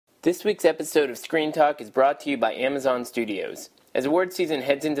This week's episode of Screen Talk is brought to you by Amazon Studios. As award season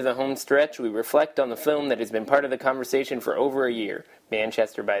heads into the home stretch, we reflect on the film that has been part of the conversation for over a year,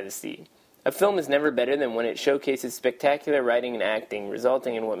 Manchester by the Sea. A film is never better than when it showcases spectacular writing and acting,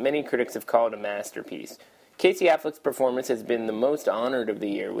 resulting in what many critics have called a masterpiece. Casey Affleck's performance has been the most honored of the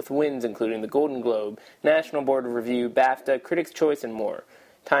year, with wins including the Golden Globe, National Board of Review, BAFTA, Critics' Choice, and more.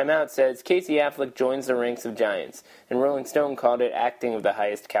 Time Out says, Casey Affleck joins the ranks of giants, and Rolling Stone called it acting of the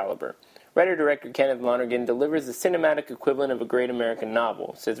highest caliber. Writer-director Kenneth Lonergan delivers the cinematic equivalent of a great American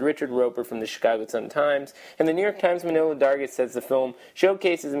novel, says Richard Roper from the Chicago Sun-Times, and the New York Times' Manohla Dargis says the film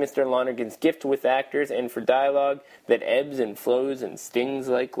showcases Mr. Lonergan's gift with actors and for dialogue that ebbs and flows and stings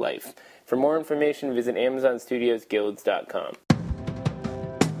like life. For more information, visit AmazonStudiosGuilds.com.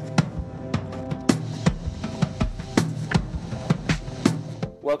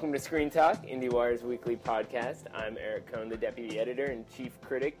 Welcome to Screen Talk, IndieWire's weekly podcast. I'm Eric Cohn, the deputy editor and chief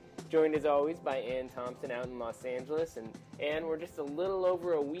critic, joined as always by Ann Thompson out in Los Angeles. And Ann, we're just a little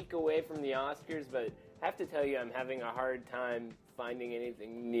over a week away from the Oscars, but I have to tell you I'm having a hard time finding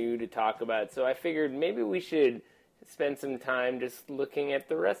anything new to talk about. So I figured maybe we should spend some time just looking at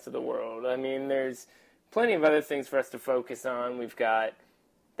the rest of the world. I mean, there's plenty of other things for us to focus on. We've got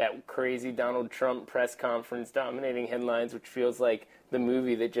that crazy Donald Trump press conference dominating headlines, which feels like the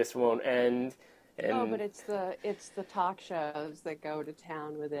movie that just won't end. But it's the talk shows that go to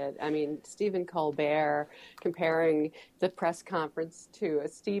town with it. I mean, Stephen Colbert comparing the press conference to a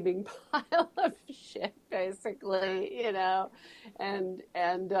steaming pile of shit, basically, and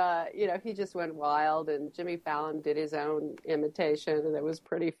he just went wild. And Jimmy Fallon did his own imitation, and it was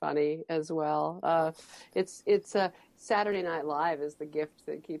pretty funny as well. It's Saturday Night Live is the gift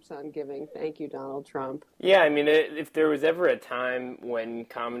that keeps on giving. Thank you, Donald Trump. Yeah, I mean, if there was ever a time when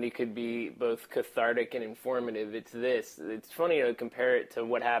comedy could be both cathartic and informative, it's this. It's funny to compare it to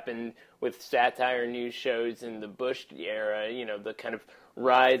what happened with satire news shows in the Bush era, the kind of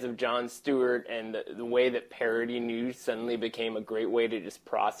rise of Jon Stewart and the way that parody news suddenly became a great way to just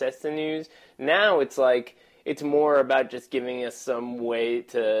process the news. Now it's like, it's more about just giving us some way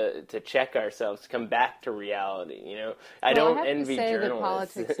to check ourselves, to come back to reality. I don't envy journalists. I have to say that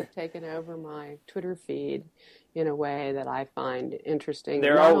politics have taken over my Twitter feed in a way that I find interesting.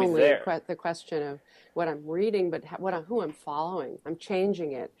 They're Not always only there. The question of what I'm reading, but who I'm following. I'm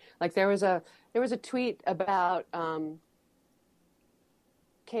changing it. Like there was a tweet about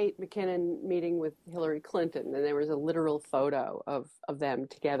Kate McKinnon meeting with Hillary Clinton, and there was a literal photo of them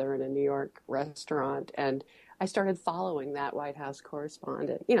together in a New York restaurant, and I started following that White House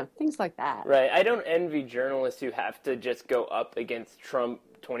correspondent, things like that. Right. I don't envy journalists who have to just go up against Trump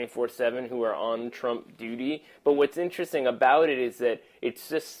 24/7, who are on Trump duty, but what's interesting about it is that it's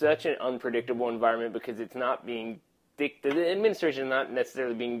just such an unpredictable environment because it's not being dictated, the administration is not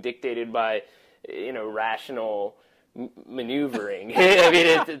necessarily being dictated by, rational maneuvering. I mean,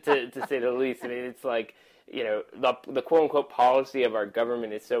 to say the least. I mean, it's like, the quote-unquote policy of our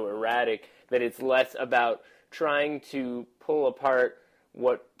government is so erratic that it's less about trying to pull apart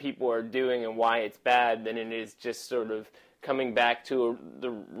what people are doing and why it's bad than it is just sort of coming back to the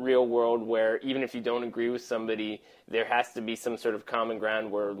real world where even if you don't agree with somebody, there has to be some sort of common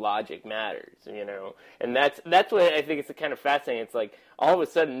ground where logic matters, And that's what I think is kind of fascinating. It's like, all of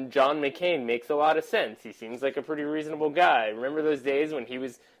a sudden, John McCain makes a lot of sense. He seems like a pretty reasonable guy. Remember those days when he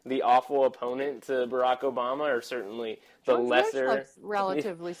was the awful opponent to Barack Obama, or certainly the George lesser... Bush looks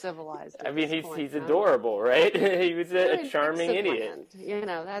relatively civilized. I mean, he's adorable, right? He was a charming idiot.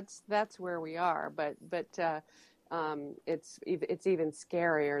 That's where we are, but it's even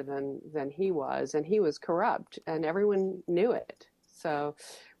scarier than he was, and he was corrupt, and everyone knew it. So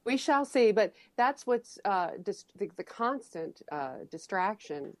we shall see. But that's what's the constant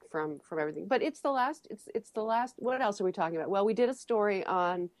distraction from everything. But it's the last. What else are we talking about? Well, we did a story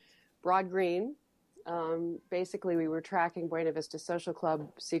on Broad Green. Basically, we were tracking Buena Vista Social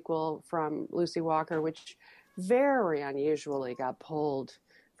Club sequel from Lucy Walker, which very unusually got pulled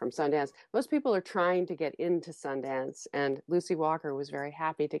from Sundance. Most people are trying to get into Sundance, and Lucy Walker was very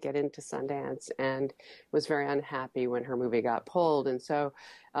happy to get into Sundance and was very unhappy when her movie got pulled. And so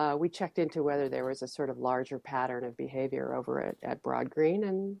we checked into whether there was a sort of larger pattern of behavior over at Broad Green,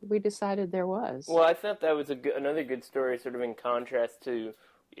 and we decided there was. Well, I thought that was another good story, sort of in contrast to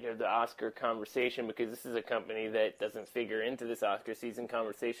the Oscar conversation, because this is a company that doesn't figure into this Oscar season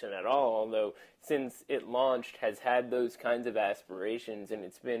conversation at all, although since it launched has had those kinds of aspirations, and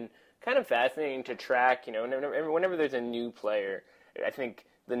it's been kind of fascinating to track, whenever there's a new player. I think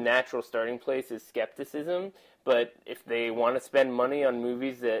the natural starting place is skepticism. But if they want to spend money on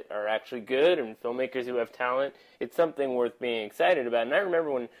movies that are actually good and filmmakers who have talent, it's something worth being excited about. And I remember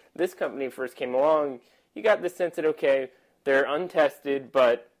when this company first came along, you got the sense that, okay, they're untested,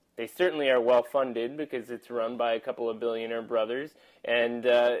 but they certainly are well-funded because it's run by a couple of billionaire brothers. And,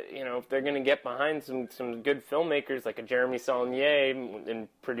 if they're going to get behind some good filmmakers like a Jeremy Saulnier and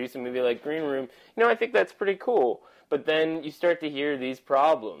produce a movie like Green Room, I think that's pretty cool. But then you start to hear these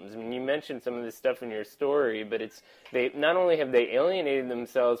problems. I mean, you mentioned some of this stuff in your story, but they not only have they alienated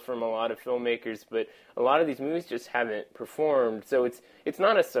themselves from a lot of filmmakers, but a lot of these movies just haven't performed. So it's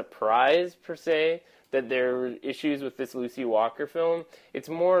not a surprise, per se, that there are issues with this Lucy Walker film. It's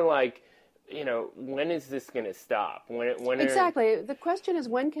more like, when is this going to stop? Exactly. The question is,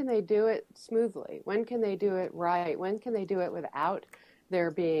 when can they do it smoothly? When can they do it right? When can they do it without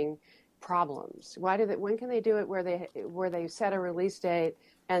there being problems? When can they do it where they set a release date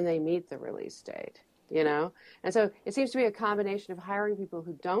and they meet the release date? And so it seems to be a combination of hiring people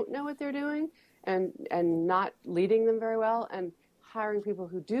who don't know what they're doing and not leading them very well, and hiring people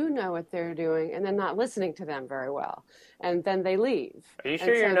who do know what they're doing and then not listening to them very well, and then they leave. Are you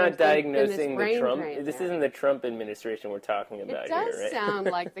sure you're not diagnosing the Trump? This isn't the Trump administration we're talking about here, right? It does sound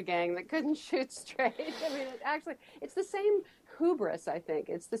like the gang that couldn't shoot straight. I mean, it's the same hubris, I think.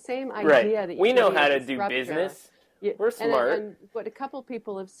 It's the same idea that we know how to do business. We're smart. And what a couple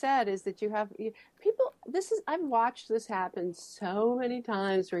people have said is that people. I've watched this happen so many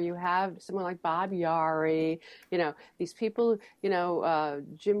times where you have someone like Bob Yari, these people,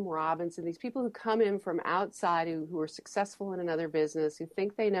 Jim Robinson, these people who come in from outside who are successful in another business, who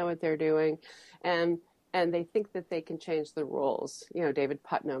think they know what they're doing, and they think that they can change the rules. David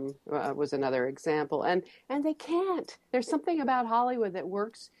Putnam was another example, and they can't. There's something about Hollywood that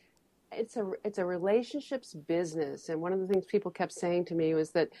works. It's a relationships business, and one of the things people kept saying to me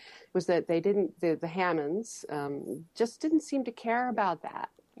was that the Hammonds just didn't seem to care about that.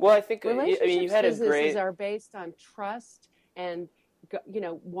 Well, I think you had a great businesses are based on trust and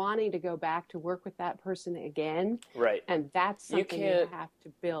wanting to go back to work with that person again. Right. And that's something you have to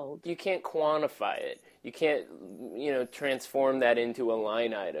build. You can't quantify it. You can't, transform that into a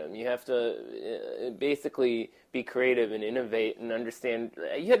line item. You have to basically be creative and innovate and understand.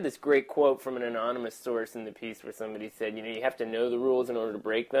 You had this great quote from an anonymous source in the piece where somebody said, you have to know the rules in order to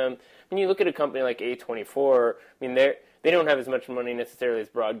break them. When you look at a company like A24, they don't have as much money necessarily as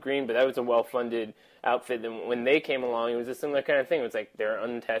Broad Green, but that was a well-funded outfit. And when they came along, it was a similar kind of thing. It was like, they're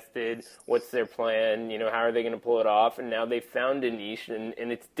untested. What's their plan? How are they going to pull it off? And now they found a niche, and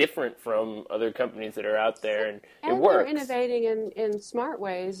it's different from other companies that are out there, and it works. And they're innovating in smart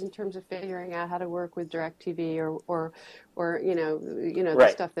ways in terms of figuring out how to work with DirecTV or the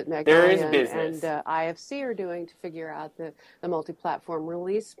stuff that Meg and IFC are doing to figure out the multi-platform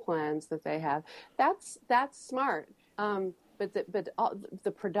release plans that they have. That's smart. But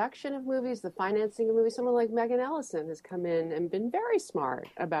the production of movies, the financing of movies, someone like Megan Ellison has come in and been very smart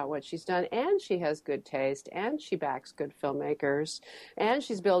about what she's done, and she has good taste, and she backs good filmmakers, and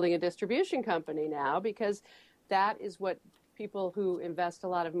she's building a distribution company now, because that is what people who invest a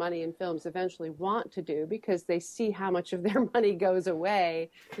lot of money in films eventually want to do, because they see how much of their money goes away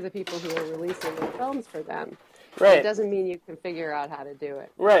to the people who are releasing their films for them. Right. It doesn't mean you can figure out how to do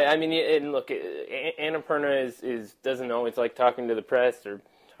it. Right. I mean, and look, Annapurna doesn't always like talking to the press or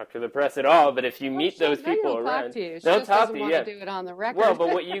talk to the press at all. But if you meet those people around, they'll talk to you. She doesn't want to do it on the record. Well,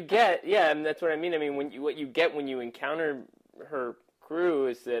 but what you get, and that's what I mean. I mean, what you get when you encounter her crew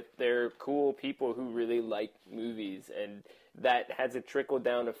is that they're cool people who really like movies, and that has a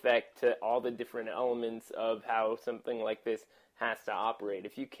trickle-down effect to all the different elements of how something like this has to operate.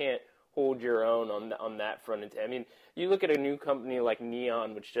 If you can't hold your own on that front. I mean, you look at a new company like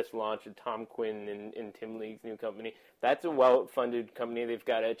Neon, which just launched with Tom Quinn and Tim League's new company. That's a well-funded company. They've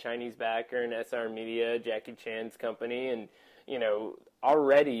got a Chinese backer and SR Media, Jackie Chan's company, and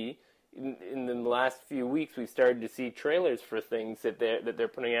already in the last few weeks we've started to see trailers for things that they're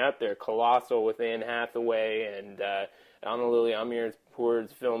putting out there. Colossal with Anne Hathaway and Anna Lily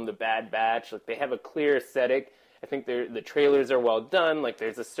Amirpour's film The Bad Batch. Like, they have a clear aesthetic. I think the trailers are well done. Like,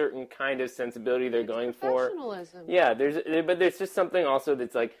 there's a certain kind of sensibility they're going for. Professionalism. Yeah, but there's just something also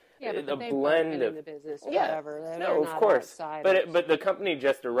that's like a blend of in the business, whatever. No, of course. But the company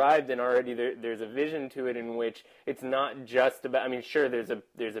just arrived, and already there's a vision to it in which it's not just about. I mean, sure, there's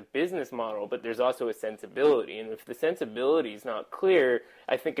a business model, but there's also a sensibility, and if the sensibility is not clear,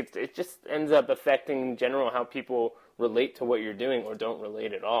 I think it just ends up affecting in general how people relate to what you're doing or don't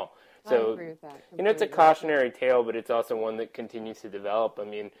relate at all. I So, agree with that it's a completely. cautionary tale, but it's also one that continues to develop. I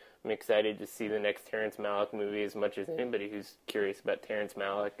mean, I'm excited to see the next Terrence Malick movie as much as anybody who's curious about Terrence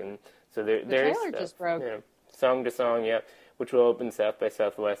Malick. And so The there is trailer stuff. just broke. Yeah. Song to Song, yeah, which will open South by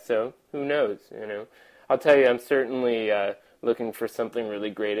Southwest. So who knows. I'll tell you, I'm certainly looking for something really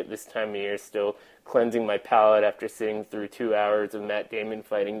great at this time of year, still cleansing my palate after sitting through 2 hours of Matt Damon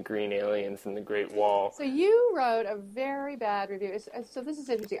fighting green aliens in the Great Wall. So you wrote a very bad review. So this is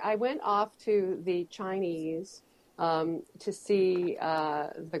interesting. I went off to the Chinese to see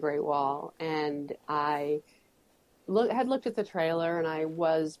the Great Wall, and I had looked at the trailer, and I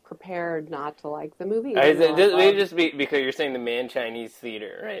was prepared not to like the movie. I Even though said, I loved just be, because you're saying the Man Chinese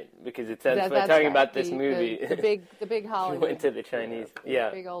Theater, right? Because it says, by that's talking right. about this movie, the big you Hollywood. went to the Chinese,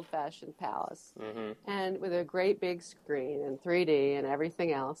 yeah. Big old fashioned palace, Mm-hmm. and with a great big screen and 3D and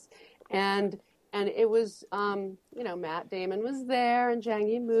everything else, and it was Matt Damon was there and Zhang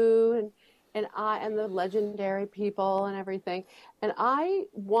Yimou and the legendary people and everything, and I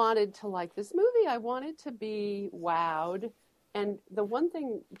wanted to like this movie. I wanted to be wowed. And the one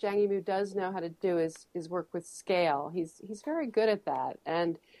thing Zhang Yimou does know how to do is work with scale. He's very good at that.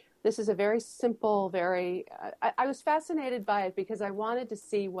 And this is a very simple, I was fascinated by it because I wanted to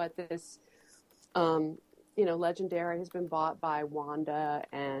see what this, Legendary has been bought by Wanda,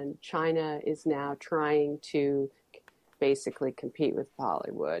 and China is now trying to basically compete with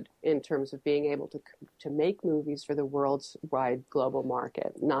Hollywood in terms of being able to make movies for the world's wide global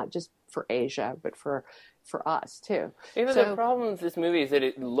market, not just for Asia, but for us too. The problem with this movie is that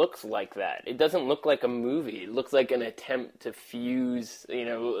it looks like that. It doesn't look like a movie. It looks like an attempt to fuse,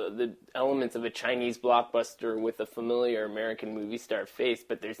 the elements of a Chinese blockbuster with a familiar American movie star face,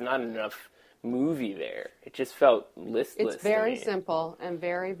 but there's not enough movie there. It just felt listless. It's very simple and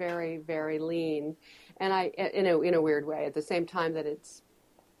very, very, very lean. And in a weird way, at the same time that it's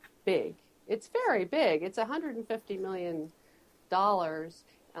big. It's very big. It's $150 million and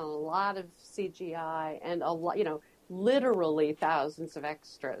a lot of CGI and a lot, literally thousands of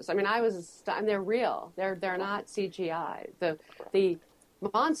extras. I mean, and they're real. They're not CGI. The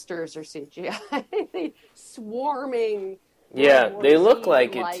monsters are CGI. The swarming. Yeah, they look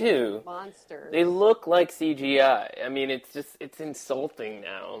like it too. Monsters. They look like CGI. I mean, it's insulting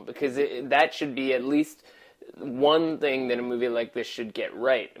now because that should be at least one thing that a movie like this should get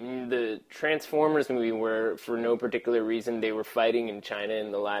right. I mean, the Transformers movie, where for no particular reason they were fighting in China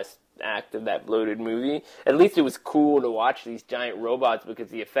in the last act of that bloated movie, at least it was cool to watch these giant robots because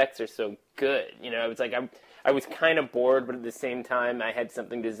the effects are so good. It was like I was kind of bored, but at the same time I had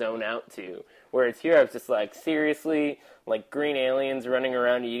something to zone out to. Whereas here I was just like, seriously, like green aliens running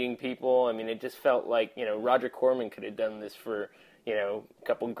around eating people. I mean, it just felt like, Roger Corman could have done this for, a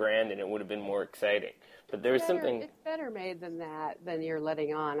couple grand and it would have been more exciting. But there was something. It's better made than that, than you're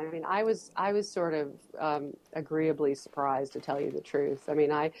letting on. I mean, I was sort of agreeably surprised, to tell you the truth. I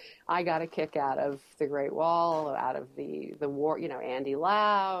mean, I got a kick out of the Great Wall, out of the war. Andy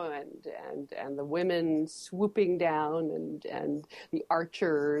Lau and the women swooping down and the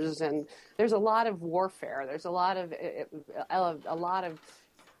archers, and there's a lot of warfare. There's a lot of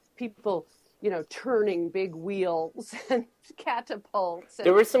people, turning big wheels and catapults.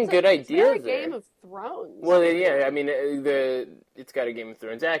 There were some good ideas there. Game of Thrones. Well, yeah, I mean, it's got a Game of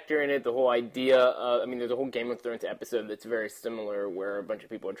Thrones actor in it. The whole idea, there's a whole Game of Thrones episode that's very similar, where a bunch of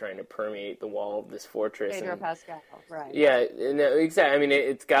people are trying to permeate the wall of this fortress. Pedro Pascal, right? Yeah, no, exactly. I mean,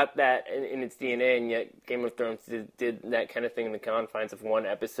 it's got that in its DNA, and yet Game of Thrones did that kind of thing in the confines of one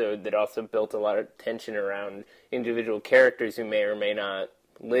episode that also built a lot of tension around individual characters who may or may not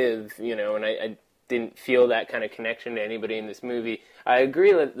live, and I didn't feel that kind of connection to anybody in this movie. I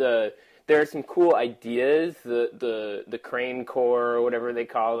agree that there are some cool ideas, the crane core or whatever they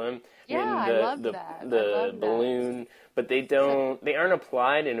call them. Yeah, I love that. The balloon, but they aren't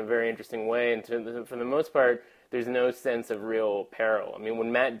applied in a very interesting way, and for the most part, there's no sense of real peril. I mean,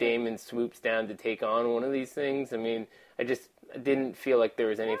 when Matt Damon swoops down to take on one of these things, I mean, I just didn't feel like there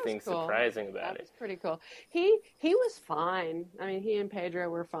was anything surprising about it. That was pretty cool. He was fine. I mean, he and Pedro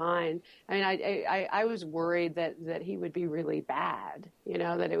were fine. I mean, I was worried that he would be really bad,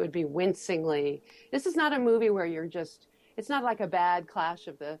 that it would be wincingly. This is not a movie where it's not like a bad Clash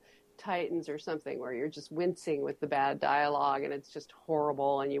of the Titans or something where you're just wincing with the bad dialogue and it's just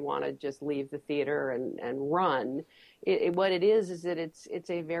horrible and you want to just leave the theater and run. What it is that it's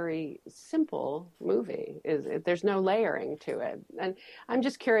a very simple movie. There's no layering to it, and I'm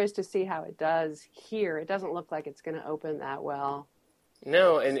just curious to see how it does here. It doesn't look like it's going to open that well.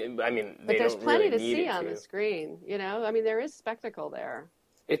 No, but there's plenty to see on to. the screen. I mean, there is spectacle there.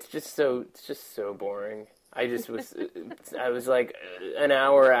 It's just so boring. I just was, I was like an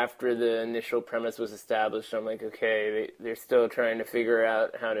hour after the initial premise was established. I'm like, okay, they're still trying to figure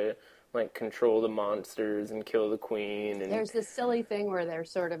out how to like control the monsters and kill the queen. And There's this silly thing where they're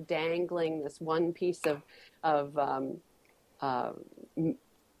sort of dangling this one piece of uh,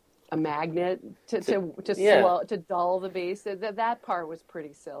 a magnet to dull the beast. That part was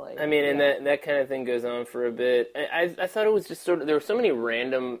pretty silly. I mean, and that kind of thing goes on for a bit. I thought it was just sort of, there were so many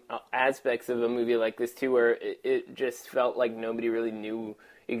random aspects of a movie like this too, where it just felt like nobody really knew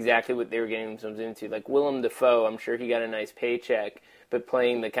exactly what they were getting themselves into. Like Willem Dafoe, I'm sure he got a nice paycheck, but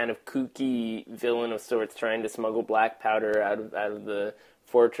playing the kind of kooky villain of sorts, trying to smuggle black powder out of the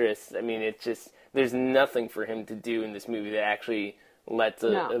fortress. I mean, it's just, there's nothing for him to do in this movie that actually lets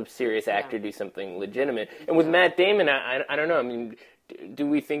a serious actor do something legitimate. And with Matt Damon, I don't know. I mean, do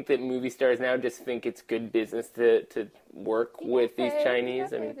we think that movie stars now just think it's good business to work with these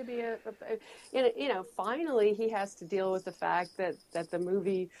Chinese? I mean, to be finally he has to deal with the fact that the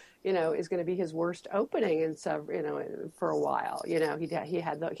movie, is going to be his worst opening in for a while.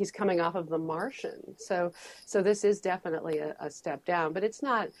 He's coming off of The Martian, so this is definitely a step down, but it's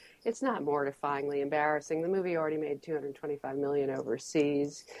not mortifyingly embarrassing. The movie already made $225 million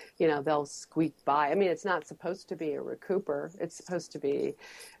overseas. They'll squeak by. I mean, it's not supposed to be a recouper. It's supposed to be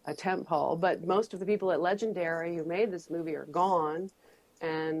a tentpole. But most of the people at Legendary who made this movie are gone,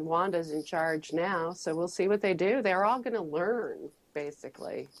 and Wanda's in charge now. So we'll see what they do. They're all going to learn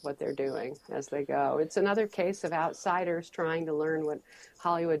basically what they're doing as they go. It's another case of outsiders trying to learn what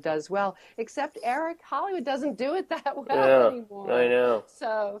Hollywood does well. Except, Eric, Hollywood doesn't do it that well anymore. I know.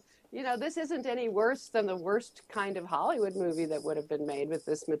 So, this isn't any worse than the worst kind of Hollywood movie that would have been made with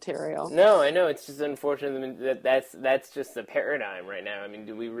this material. No, I know. It's just unfortunate that's just the paradigm right now. I mean,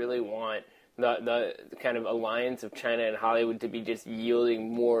 do we really want the kind of alliance of China and Hollywood to be just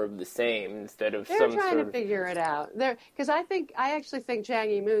yielding more of the same instead of They're trying to figure it out. Because I actually think Zhang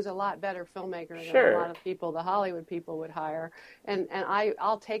Yimou is a lot better filmmaker than a lot of people, the Hollywood people, would hire. And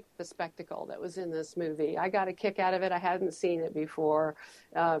I'll take the spectacle that was in this movie. I got a kick out of it. I hadn't seen it before.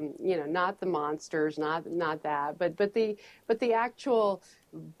 Not the monsters, not that, but the actual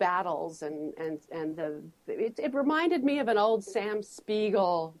battles and it reminded me of an old Sam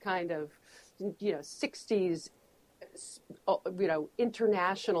Spiegel kind of 60s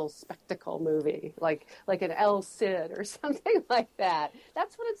international spectacle movie, like an El Cid or something like that.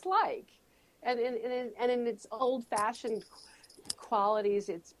 That's what it's like, and in its old-fashioned qualities,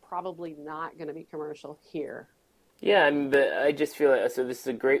 it's probably not going to be commercial here. Yeah, I mean, but I just feel like, so this is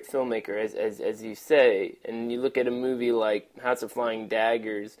a great filmmaker, as you say, and you look at a movie like House of Flying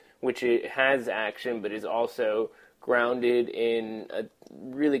Daggers, which it has action, but is also grounded in a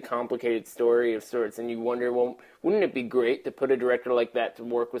really complicated story of sorts, and you wonder, well, wouldn't it be great to put a director like that to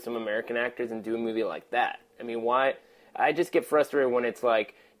work with some American actors and do a movie like that? I mean, why? I just get frustrated when it's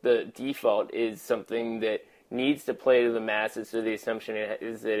like the default is something that needs to play to the masses, so the assumption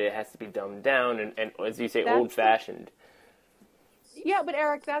is that it has to be dumbed down and as you say, old-fashioned. Yeah, but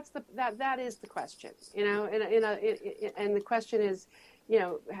Eric, that is the question, and the question is,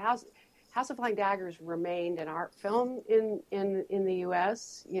 House of Flying Daggers remained an art film in the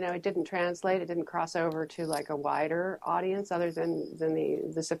U.S. It didn't translate. It didn't cross over to like a wider audience other than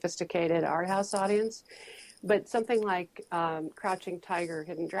the sophisticated art house audience. But something like Crouching Tiger,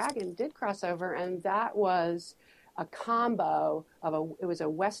 Hidden Dragon did cross over, and that was a combo of it was a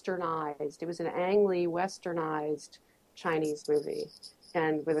westernized, it was an Ang Lee westernized Chinese movie,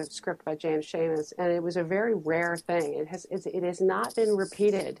 and with a script by James Schamus, and it was a very rare thing. It has not been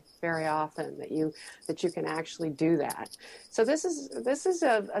repeated very often that you can actually do that. So this is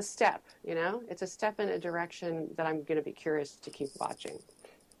a step, it's a step in a direction that I'm going to be curious to keep watching.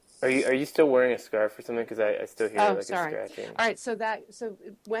 Are you still wearing a scarf or something? Because I still hear a scratching. All right, so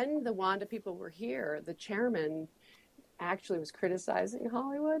when the Wanda people were here, the chairman actually was criticizing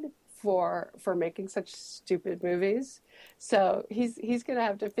Hollywood for making such stupid movies. So he's going to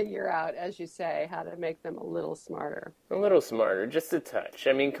have to figure out, as you say, how to make them a little smarter. A little smarter, just a touch.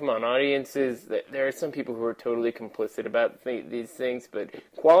 I mean, come on, audiences, there are some people who are totally complicit about these things, but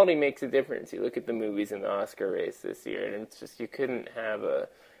quality makes a difference. You look at the movies in the Oscar race this year, and it's just, you couldn't have a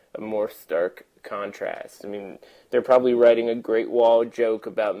more stark contrast. I mean, they're probably writing a Great Wall joke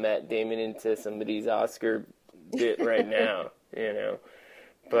about Matt Damon into somebody's Oscar bit right now,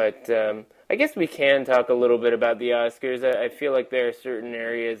 But I guess we can talk a little bit about the Oscars. I feel like there are certain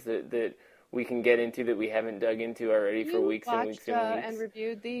areas that we can get into that we haven't dug into already for weeks and weeks and weeks. And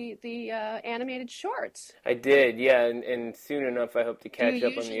reviewed the animated shorts. I did, yeah, and soon enough I hope to catch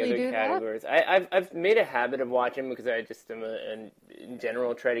up on the other categories. I've made a habit of watching because I just am in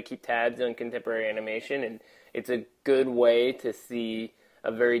general try to keep tabs on contemporary animation, and it's a good way to see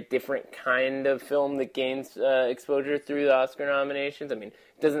a very different kind of film that gains exposure through the Oscar nominations. I mean,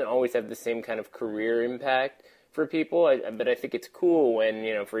 it doesn't always have the same kind of career impact for people, but I think it's cool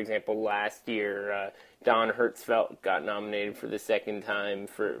when, for example, last year, Don Hertzfeldt got nominated for the second time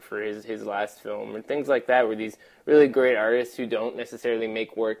for his last film, and things like that, where these really great artists who don't necessarily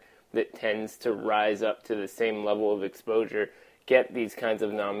make work that tends to rise up to the same level of exposure get these kinds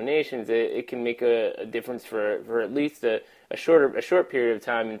of nominations. It can make a difference for at least a short period of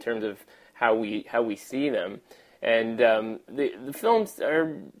time in terms of how we see them. And the films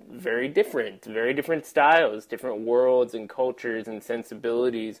are very different styles, different worlds and cultures and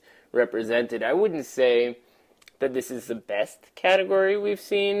sensibilities represented. I wouldn't say that this is the best category we've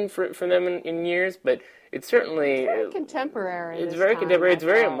seen from them in years, but it's certainly very contemporary. It's very contemporary. It's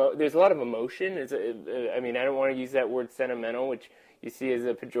very there's a lot of emotion. I mean, I don't want to use that word sentimental, which you see as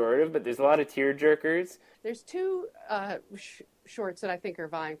a pejorative, but there's a lot of tearjerkers. There's two shorts that I think are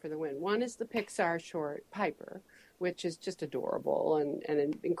vying for the win. One is the Pixar short Piper, which is just adorable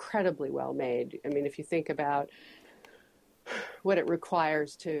and incredibly well made. I mean, if you think about what it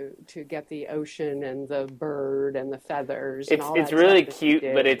requires to get the ocean and the bird and the feathers. It's really cute,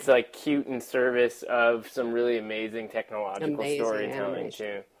 but it's like cute in service of some really amazing technological storytelling animation.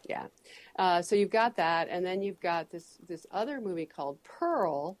 Too. Yeah. So you've got that, and then you've got this other movie called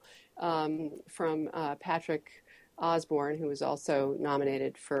Pearl from Patrick Osborne, who was also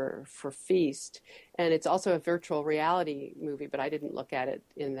nominated for Feast, and it's also a virtual reality movie, but I didn't look at it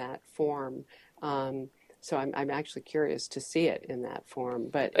in that form. So I'm actually curious to see it in that form.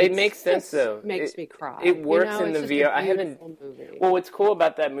 But it makes sense, though. Makes me cry. It works in the VR. I haven't. Movie. Well, what's cool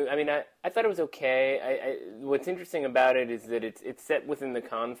about that movie? I mean, I thought it was okay. What's interesting about it is that it's set within the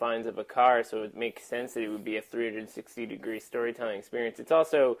confines of a car, so it makes sense that it would be a 360-degree storytelling experience. It's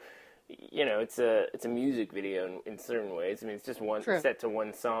also, it's a music video in certain ways. I mean, it's just set to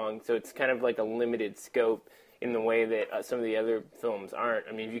one song, so it's kind of like a limited scope in the way that some of the other films aren't.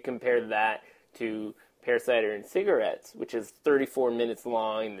 I mean, if you compare that to Pear Cider and Cigarettes, which is 34 minutes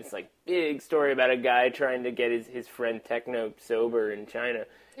long, this like big story about a guy trying to get his friend Techno sober in China.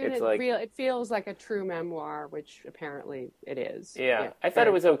 And it feels like a true memoir, which apparently it is. Yeah, I thought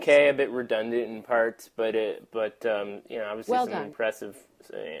it was okay, a bit redundant in parts, but obviously some impressive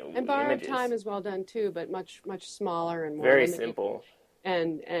and Borrowed Time is well done too, but much smaller and more very limited. Simple.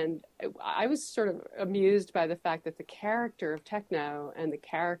 And I was sort of amused by the fact that the character of Techno and the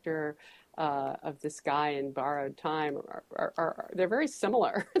character of this guy in Borrowed Time are they're very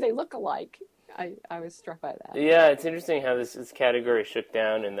similar. They look alike. I was struck by that. Yeah, it's interesting how this category shook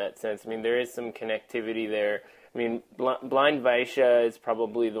down in that sense. I mean, there is some connectivity there. I mean, Blind Vaisha is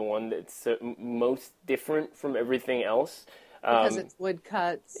probably the one that's most different from everything else. Because it's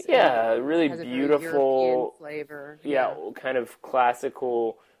woodcuts. Yeah, really beautiful flavor. Yeah, kind of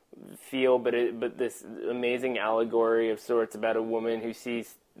classical feel, but this amazing allegory of sorts about a woman who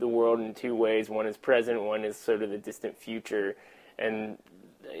sees the world in two ways. One is present, one is sort of the distant future. And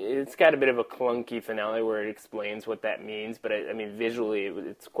it's got a bit of a clunky finale where it explains what that means, but I mean, visually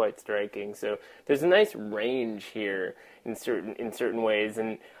it's quite striking. So there's a nice range here in certain ways,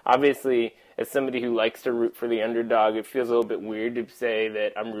 and obviously, as somebody who likes to root for the underdog, it feels a little bit weird to say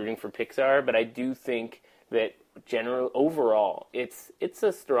that I'm rooting for Pixar, but I do think that overall, it's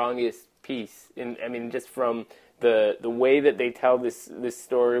the strongest piece. I mean, just from the way that they tell this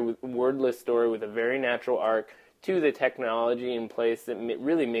story, wordless story with a very natural arc, to the technology in place that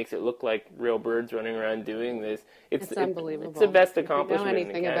really makes it look like real birds running around doing this. It's unbelievable. It's the best accomplishment. If you know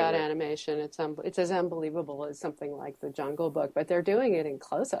anything about animation, it's as unbelievable as something like The Jungle Book. But they're doing it in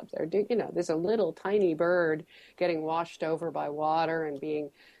close-up. There's a little tiny bird getting washed over by water and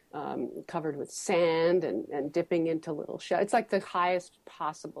being covered with sand and dipping into little shells. It's like the highest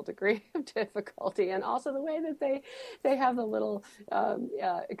possible degree of difficulty, and also the way that they have the little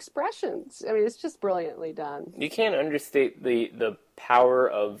expressions. I mean, it's just brilliantly done. You can't understate the power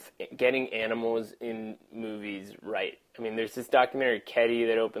of getting animals in movies right. I mean, there's this documentary Kedi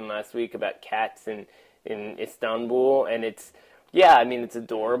that opened last week about cats in Istanbul, and it's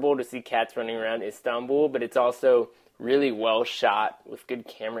adorable to see cats running around Istanbul, but it's also really well shot with good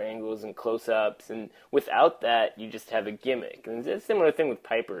camera angles and close-ups, and without that, you just have a gimmick. And it's a similar thing with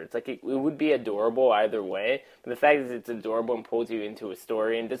Piper. It's like it would be adorable either way, but the fact that it's adorable and pulls you into a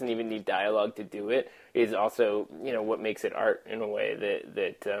story and doesn't even need dialogue to do it is also, what makes it art in a way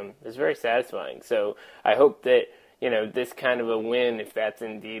that is very satisfying. So I hope that, this kind of a win, if that's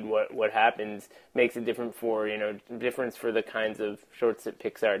indeed what happens, makes a difference for the kinds of shorts that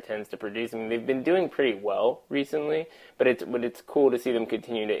Pixar tends to produce. I mean, they've been doing pretty well recently, but it's cool to see them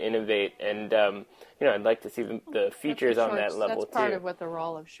continue to innovate, and I'd like to see the features on that level too. That's part of what the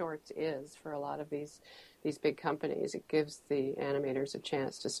role of shorts is for a lot of these big companies. It gives the animators a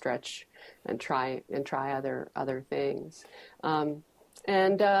chance to stretch and try other things.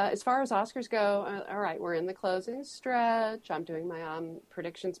 And as far as Oscars go, all right, we're in the closing stretch. I'm doing my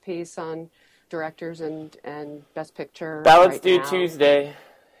predictions piece on directors and Best Picture. Ballots right due now. Tuesday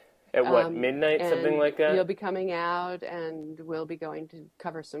at midnight, something like that? You'll be coming out, and we'll be going to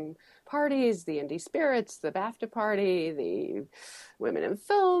cover some parties, the Indie Spirits, the BAFTA party, the Women in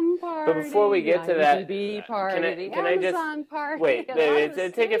Film party. But before we get to that, IMDb party, can I just party. wait?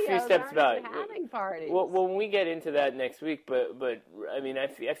 Take a few steps back. Having parties. Well, when we get into that next week, but I mean, I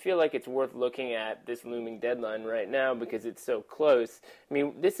feel like it's worth looking at this looming deadline right now because it's so close. I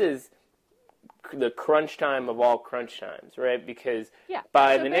mean, this is the crunch time of all crunch times, right? Because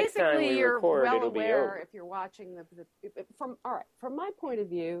by the next time we record, it'll be over. If you're watching from my point of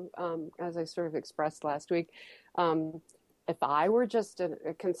view, as I sort of expressed last week, if I were just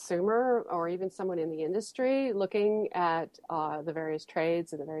a consumer or even someone in the industry looking at the various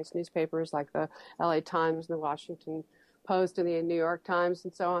trades and the various newspapers like the LA Times and the Washington Post and the New York Times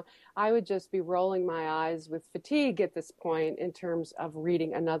and so on, I would just be rolling my eyes with fatigue at this point in terms of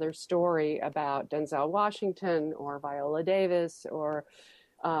reading another story about Denzel Washington or Viola Davis or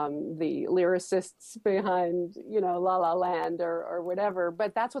the lyricists behind, La La Land or whatever.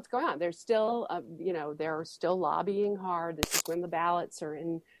 But that's what's going on. They're still, they're still lobbying hard. This is when the ballots are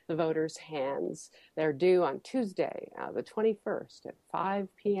in the voters' hands. They're due on Tuesday, the 21st at 5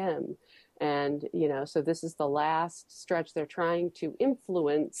 p.m. And, so this is the last stretch. They're trying to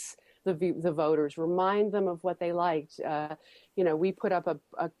influence the voters, remind them of what they liked. We put up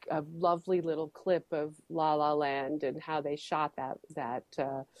a lovely little clip of La La Land and how they shot that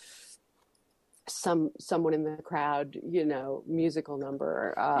someone in the crowd, musical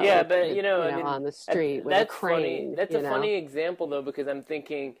number. On the street with a crane. Funny. That's a funny example, though, because I'm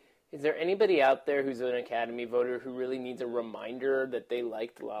thinking, is there anybody out there who's an Academy voter who really needs a reminder that they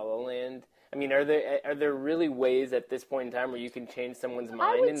liked La La Land? I mean, are there really ways at this point in time where you can change someone's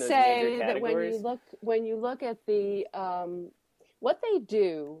mind in those major categories? I would say that when you look at the what they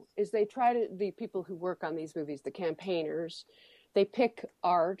do is they try to, the people who work on these movies, the campaigners, they pick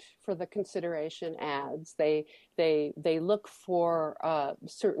art for the consideration ads. They look for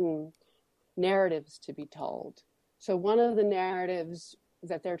certain narratives to be told. So one of the narratives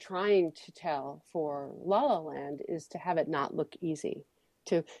that they're trying to tell for La La Land is to have it not look easy.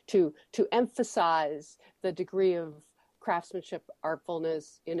 To emphasize the degree of craftsmanship,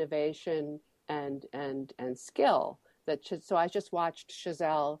 artfulness, innovation, and skill. So I just watched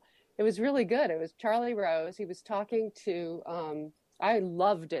Chazelle. It was really good. It was Charlie Rose. He was talking to. I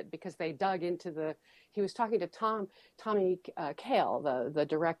loved it because they dug into he was talking to Tommy Kail, the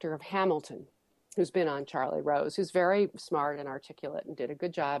director of Hamilton, who's been on Charlie Rose, who's very smart and articulate and did a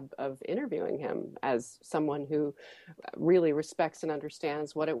good job of interviewing him as someone who really respects and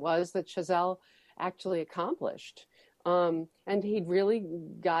understands what it was that Chazelle actually accomplished. And he really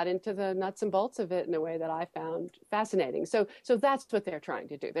got into the nuts and bolts of it in a way that I found fascinating. So that's what they're trying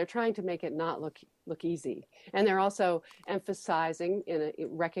to do. They're trying to make it not look easy. And they're also emphasizing,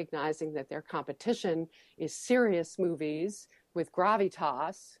 recognizing that their competition is serious movies with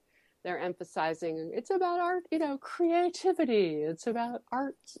gravitas. They're emphasizing it's about art, creativity. It's about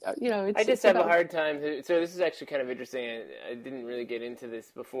art, I just have a hard time. So this is actually kind of interesting. I didn't really get into this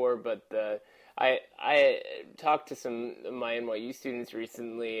before, but I talked to some of my NYU students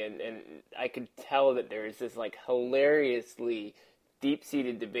recently, and I could tell that there is this hilariously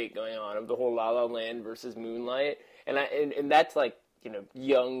deep-seated debate going on of the whole La La Land versus Moonlight, and that's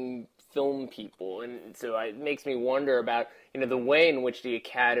young film people, and so it makes me wonder about the way in which the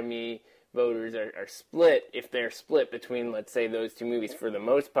Academy voters are split. If they're split between, let's say, those two movies for the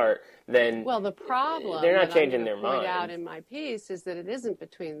most part, then the problem they're not changing their mind. Point out in my piece is that it isn't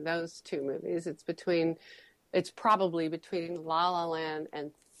between those two movies. It's probably between La La Land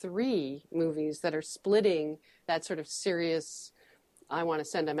and 3 movies that are splitting that sort of serious, I want to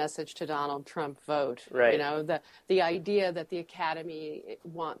send a message to Donald Trump vote. Right. The idea that the Academy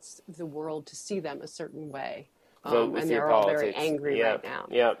wants the world to see them a certain way. And they're all very angry right now.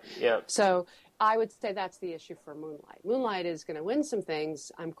 Yep. So I would say that's the issue for Moonlight. Moonlight is going to win some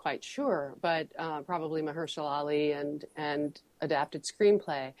things, I'm quite sure, but probably Mahershala Ali and adapted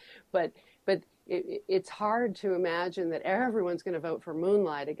screenplay. But it's hard to imagine that everyone's going to vote for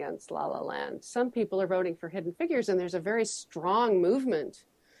Moonlight against La La Land. Some people are voting for Hidden Figures, and there's a very strong movement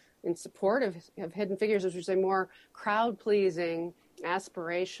in support of Hidden Figures, which is a more crowd-pleasing,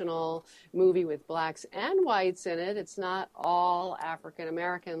 aspirational movie with blacks and whites in it. It's not all African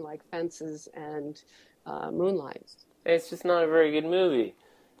American like Fences and Moonlight. It's just not a very good movie.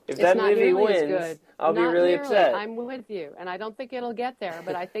 If It's that not movie nearly as wins, good. I'll be Not really nearly. upset. I'm with you, and I don't think it'll get there,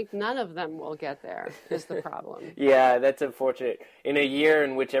 but I think none of them will get there is the problem. Yeah, that's unfortunate. In a year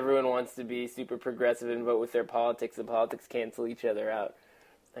in which everyone wants to be super progressive and vote with their politics, the politics cancel each other out.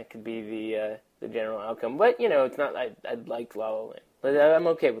 That could be the general outcome. But, you know, it's not, I'd like La La Land. But I'm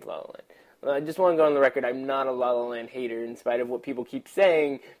okay with La La Land. I just want to go on the record, I'm not a La La Land hater in spite of what people keep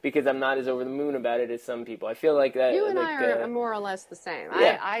saying, because I'm not as over the moon about it as some people. I feel like that. You and like, I are more or less the same.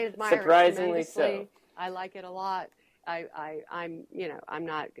 Yeah, I admire surprisingly it tremendously. so. I like it a lot. I'm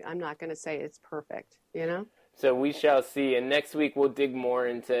not going to say it's perfect, you know? So we shall see. And next week we'll dig more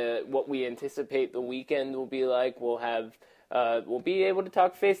into what we anticipate the weekend will be like. We'll be able to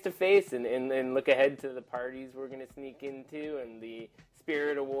talk face to face and look ahead to the parties we're going to sneak into and the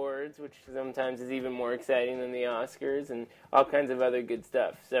Spirit Awards, which sometimes is even more exciting than the Oscars, and all kinds of other good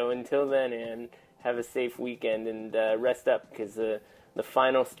stuff. So until then, Anne, have a safe weekend and rest up, because the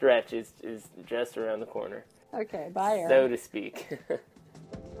final stretch is just around the corner. Okay, bye, Aaron. So to speak.